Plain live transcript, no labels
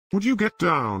Would you get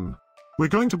down? We're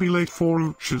going to be late for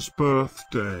Rucha's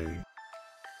birthday.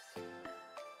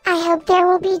 I hope there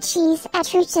will be cheese at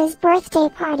Rucha's birthday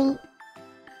party.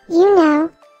 You know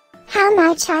how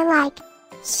much I like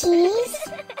cheese.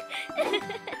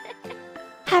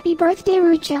 Happy birthday,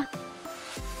 Rucha.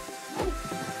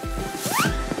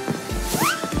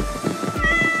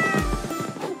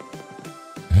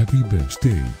 Happy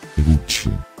birthday,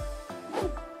 Rucha.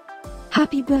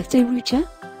 Happy birthday, Rucha.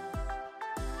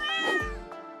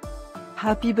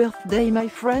 Happy birthday, my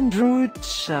friend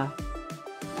Rucha.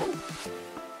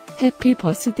 Happy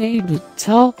birthday,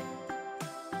 Rucha.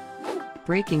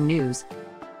 Breaking news.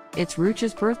 It's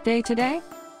Rucha's birthday today?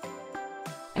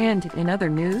 And in other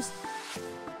news,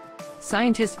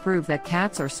 scientists prove that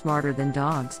cats are smarter than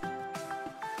dogs.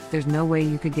 There's no way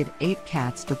you could get 8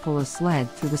 cats to pull a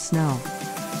sled through the snow.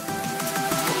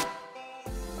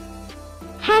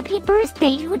 Happy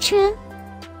birthday, Rucha.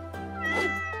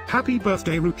 Happy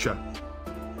birthday, Rucha.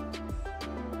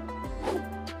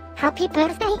 Happy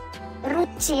birthday,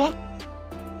 Rucha.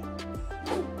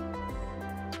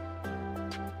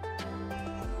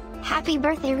 Happy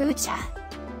birthday, Rucha.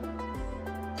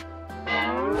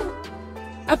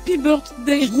 Happy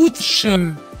birthday,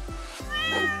 Rucha.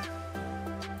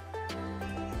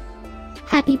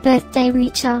 Happy birthday,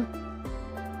 Rucha.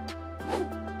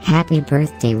 Happy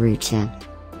birthday, Rucha.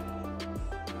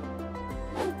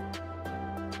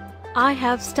 I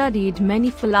have studied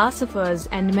many philosophers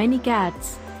and many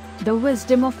cats. The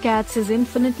wisdom of cats is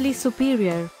infinitely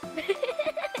superior.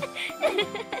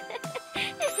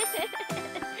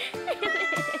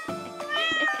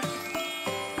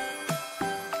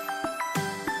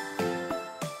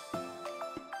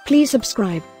 Please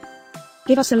subscribe,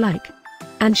 give us a like,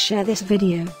 and share this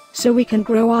video, so we can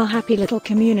grow our happy little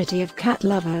community of cat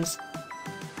lovers.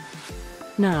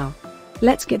 Now,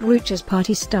 let's get Rucha's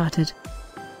party started.